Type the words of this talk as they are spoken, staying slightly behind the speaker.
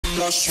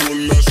What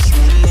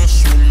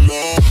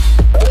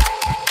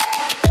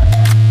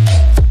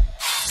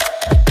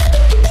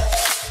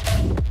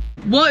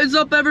is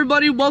up,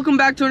 everybody? Welcome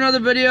back to another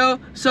video.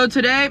 So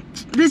today,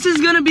 this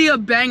is gonna be a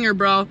banger,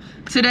 bro.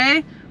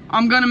 Today,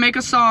 I'm gonna make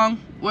a song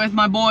with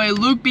my boy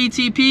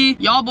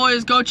lukeBTP. Y'all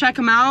boys go check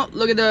him out.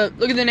 Look at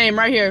the name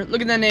right here. Look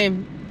at that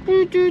name.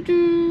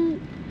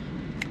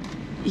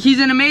 He's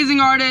an amazing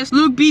artist,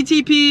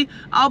 lukeBTP.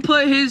 I'll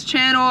put his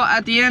channel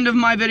at the end of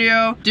my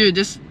video. Dude,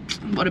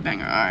 what a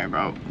banger. All right,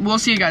 bro. We'll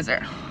see you guys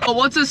there. Oh,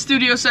 what's a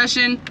studio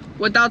session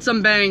without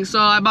some bangs? So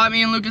I bought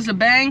me and Lucas a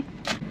bang.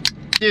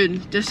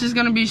 Dude, this is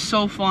gonna be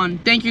so fun.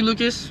 Thank you,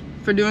 Lucas,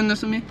 for doing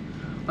this with me.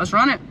 Let's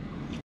run it.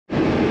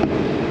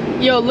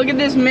 Yo, look at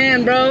this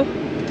man, bro.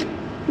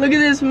 Look at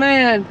this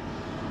man.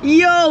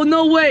 Yo,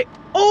 no way.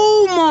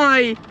 Oh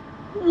my,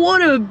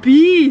 what a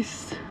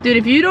beast. Dude,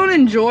 if you don't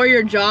enjoy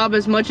your job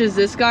as much as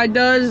this guy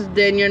does,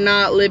 then you're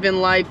not living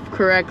life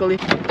correctly.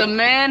 The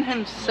man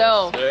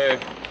himself. Hey.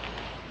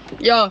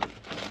 Yo,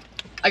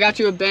 I got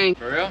you a bang.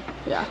 For real?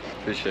 Yeah.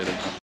 Appreciate it.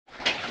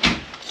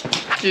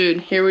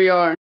 Dude, here we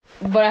are.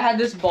 But I had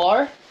this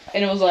bar,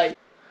 and it was like,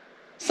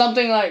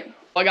 something like,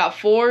 I got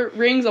 4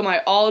 rings on my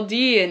all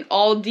D, and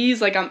all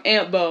D's like I'm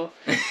Aunt Bo.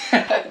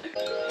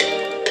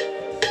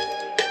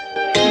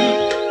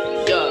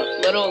 Yo,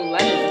 little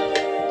lemon.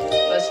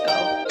 Let's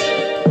go.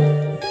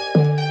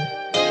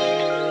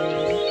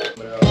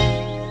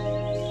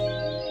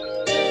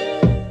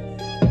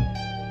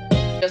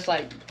 Just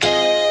like,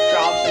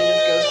 drops and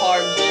just goes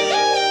hard.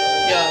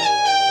 Yeah.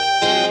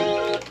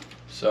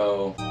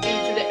 So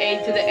to the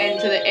A, to the N,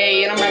 to the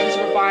A, and I'm rapping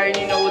super fire, and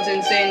you know what's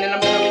insane, and I'm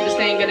gonna leave this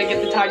thing, gonna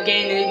get the top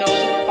gain, and you know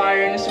it's super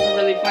fire, and it's super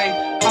really flame,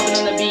 hopping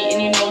on the beat,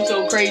 and you know it's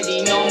so crazy,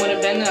 you know I'm gonna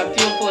bend, and I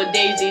feel full of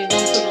daisies, you know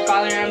I'm super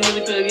fire, and I'm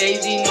really full of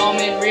daisy, you know I'm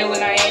in real,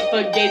 and I ain't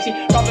full gazy,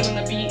 hopping on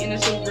the beat, and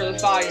it's super really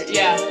fire,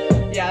 yeah,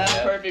 that's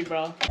perfect,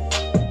 bro.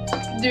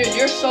 Dude,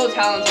 you're so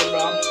talented,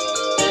 bro.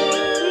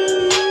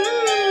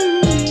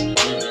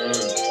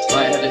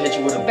 Might have to hit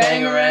you with a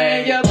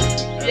bangarang. Yep.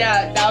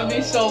 Yeah, that would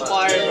be so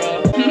fire,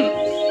 bro.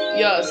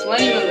 Yes,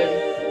 Lenny Miller.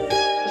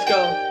 Let's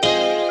go.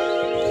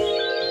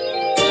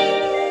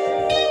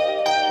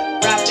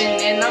 Rapping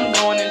and I'm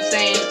going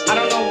insane. I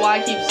don't know why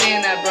I keep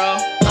saying that, bro.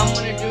 I'm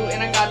gonna do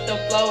and I got the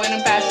flow and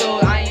I'm fast, so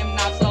I am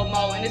not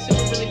slow-mo. And it's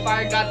super really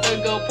fire, got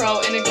the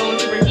GoPro and it going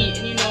super heat.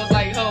 And you know it's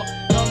like ho.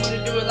 No, I'm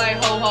gonna do it like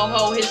ho ho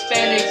ho.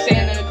 Hispanic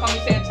Santa, call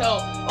me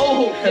Santo.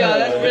 Oh, yeah,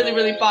 that's really,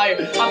 really fire.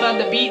 Hop out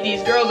the beat,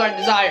 these girls are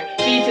desire.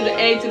 B to the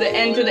A, to the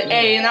N, to the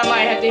A. And I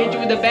might have to hit you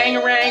with a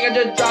bangarang. I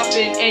just drop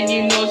it, and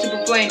you know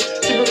super flame.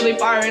 Super really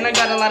fire, and I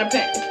got a lot of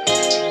pain.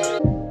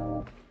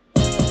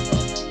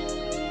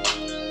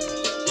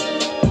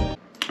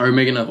 Are we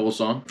making a whole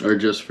song? Or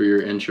just for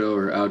your intro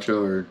or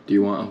outro? Or do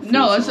you want a full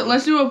No, song?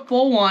 let's do a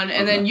full one,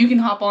 and then you can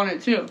hop on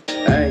it too.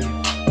 Hey,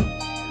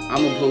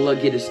 I'ma pull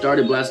up, get it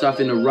started, blast off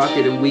in the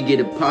rocket, and we get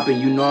it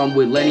poppin'. You know I'm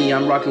with Lenny,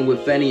 I'm rockin'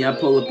 with Fenny. I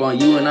pull up on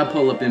you, and I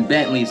pull up in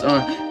Bentleys. Hey.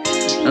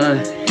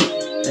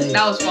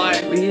 That was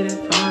fire. We get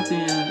it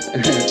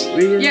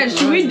poppin'. Yeah,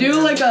 should we do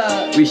like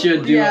a? We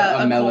should do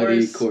a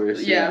melody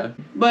chorus. Yeah,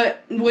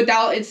 but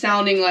without it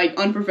sounding like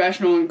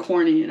unprofessional and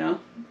corny, you know?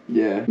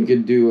 Yeah, we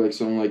could do like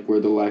something like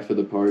 "We're the Life of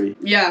the Party."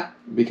 Yeah.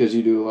 Because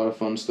you do a lot of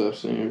fun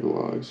stuff in your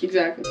vlogs.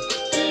 Exactly.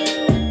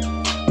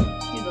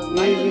 We're the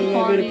life of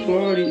the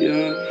party,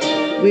 yeah.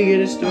 We get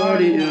it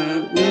started,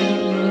 yeah.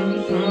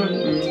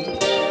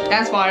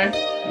 That's fire.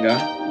 Yeah.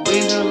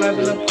 We're the life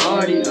of the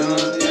party,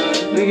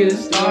 yeah. We get it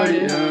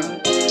started,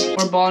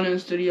 yeah. Or balling in the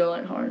studio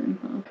like hard.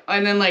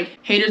 And then like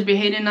haters be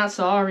hating, not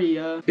sorry,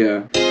 Yeah.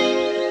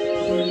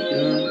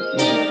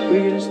 We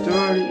get it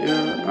started,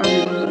 yeah. I be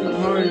like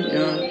hard,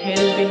 yeah.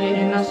 Haters be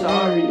hating, not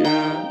sorry,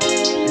 yeah.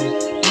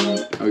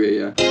 Okay,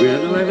 yeah. We're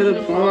the life of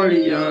the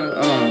party,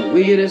 yeah.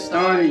 We get it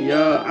started,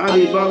 yeah. I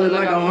be ballin'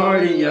 like I'm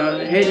Hardy,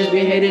 yeah. Haters be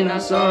hating,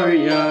 not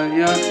sorry,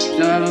 yeah.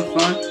 Still having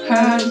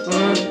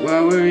fun,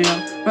 while we're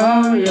young,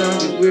 oh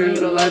yeah. We're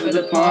the life of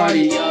the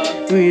party,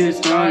 yeah. We get it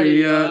started,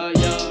 yeah.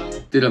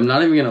 Dude, I'm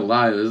not even gonna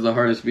lie. This is the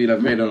hardest beat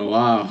I've made in a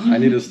while. I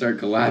need to start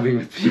collabing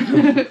with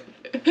people.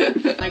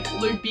 Like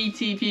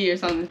lukeBTP or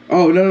something.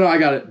 Oh, no, I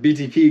got it.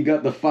 BTP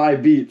got the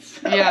 5 beats.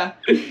 Yeah.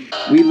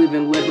 We live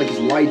and live like it's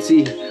white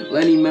tea.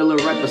 Lenny Miller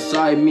right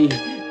beside me.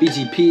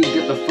 BTP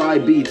got the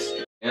 5 beats.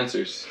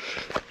 Answers.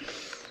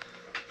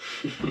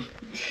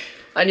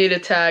 I need a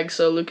tag,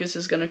 so Lucas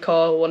is gonna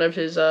call one of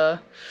his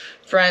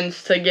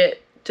friends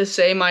to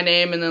say my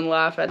name and then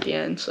laugh at the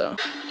end, so.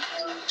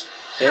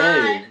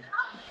 Hey.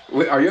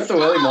 Wait, are you at the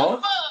Willie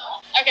Mall?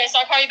 Okay, so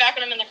I'll call you back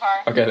when I'm in the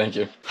car. Okay, thank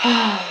you.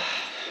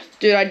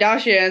 Dude, I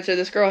doubt she answered.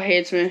 This girl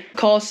hates me.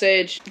 Call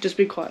Sage. Just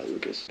be quiet,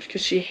 Lucas,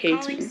 because she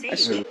hates me.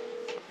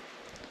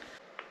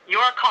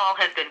 Your call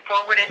has been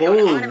forwarded to an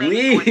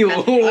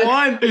Holy,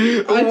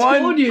 automated I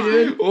told you,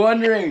 dude.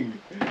 One ring.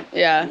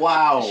 Yeah.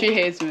 Wow. She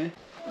hates me.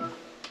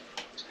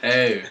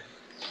 Hey.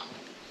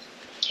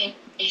 Okay,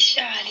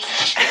 shoddy.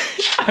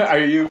 Are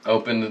you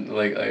open?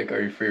 Like,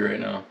 are you free right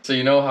now? So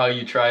you know how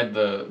you tried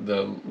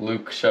the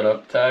Luke shut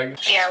up tag?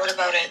 Yeah, what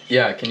about it?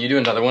 Yeah, can you do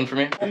another one for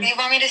me? What do you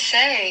want me to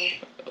say?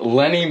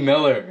 Lenny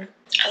Miller.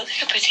 I look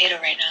like a potato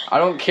right now. I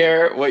don't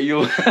care what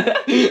you.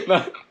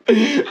 No,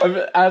 I'm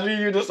asking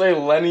you to say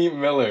Lenny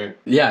Miller.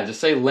 Yeah, just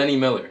say Lenny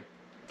Miller,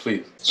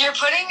 please. You're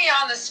putting me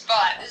on the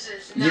spot. This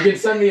is You can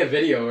send me a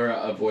video or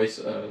a voice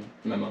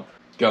memo.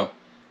 Go.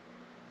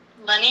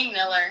 Lenny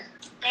Miller.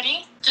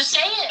 Ready? Just say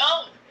it.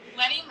 Oh,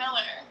 Lenny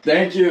Miller.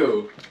 Thank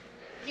you.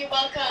 You're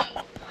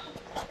welcome.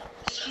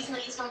 He's my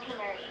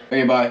marry.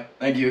 Okay, bye.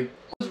 Thank you.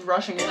 I was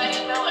rushing it.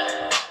 Lenny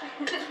Miller.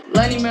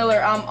 Lenny Miller,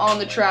 I'm on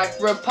the track.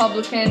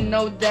 Republican,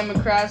 no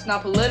Democrats,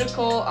 not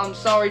political. I'm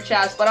sorry,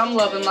 chats, but I'm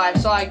loving life,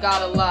 so I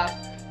gotta laugh.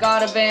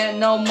 Got a van,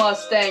 no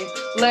Mustang.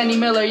 Lenny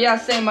Miller, yeah,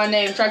 say my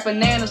name. Track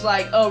bananas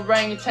like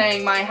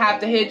orangutan. Might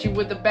have to hit you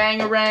with the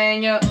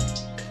bangarang. Yeah.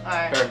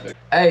 Alright. Perfect.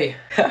 Hey.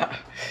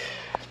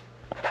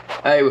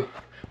 Hey,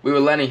 we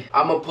with Lenny.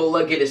 I'ma pull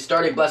up, get it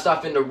started, blast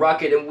off in the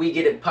rocket, and we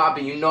get it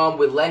poppin'. You know I'm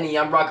with Lenny,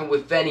 I'm rockin'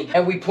 with Fenny,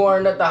 and we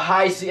pouring up the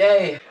high C.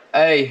 Hey,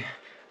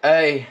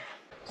 hey,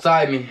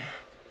 side me.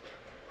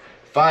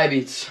 5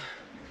 beats.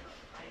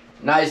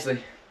 Nicely.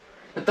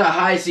 At the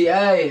high C,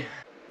 hey.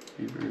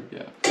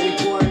 Yeah. We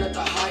pouring up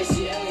the high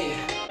C, hey.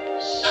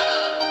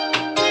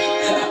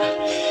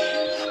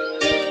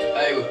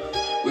 Hey,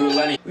 we with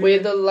Lenny. We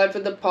the life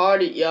of the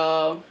party,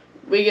 y'all.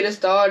 We get it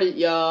started,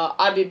 y'all.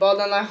 I be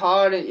ballin' like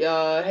Harden,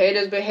 y'all.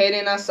 Haters be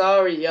hating, I'm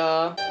sorry,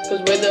 y'all.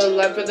 Cause we're the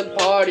life of the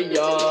party,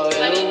 y'all. We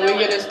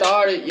get it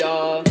started,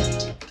 y'all.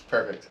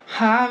 Perfect.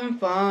 Having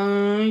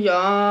fun,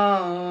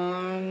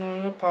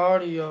 y'all. The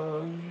party,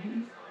 y'all.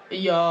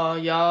 Y'all.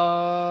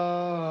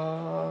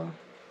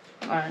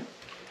 Alright.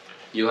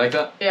 You like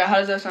that? Yeah, how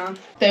does that sound?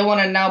 They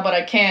want it now, but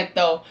I can't,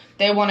 though.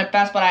 They want it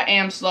fast, but I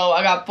am slow.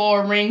 I got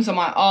 4 rings on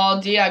my all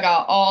D. I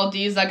got all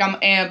D's like I'm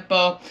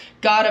Ampo.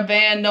 Got a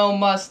van, no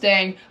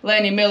Mustang.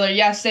 Lenny Miller,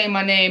 yeah, say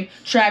my name.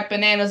 Track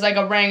bananas like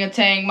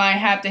orangutan. Might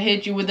have to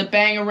hit you with a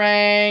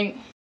bangarang.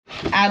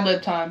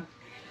 Ad-lib time.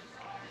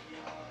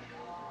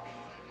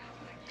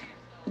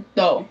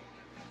 Though.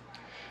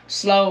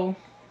 Slow.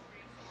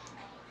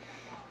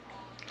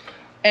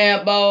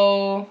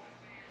 Ampo.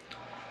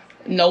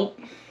 Nope.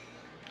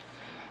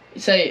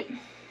 Say it.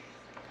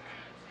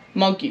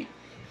 Monkey.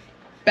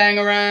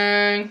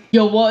 Bangarang.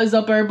 Yo, what is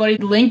up, everybody?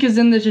 The link is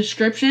in the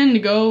description to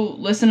go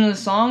listen to the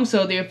song.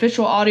 So the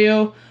official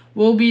audio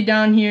will be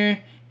down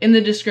here in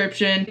the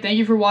description. Thank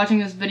you for watching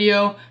this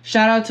video.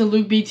 Shout out to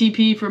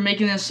lukeBTP for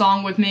making this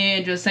song with me,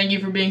 and just thank you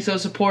for being so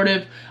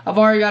supportive. I've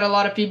already got a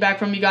lot of feedback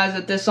from you guys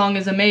that this song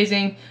is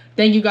amazing.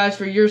 Thank you guys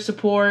for your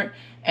support.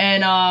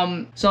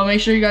 And so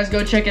make sure you guys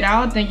go check it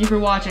out. Thank you for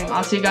watching.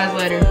 I'll see you guys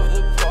later.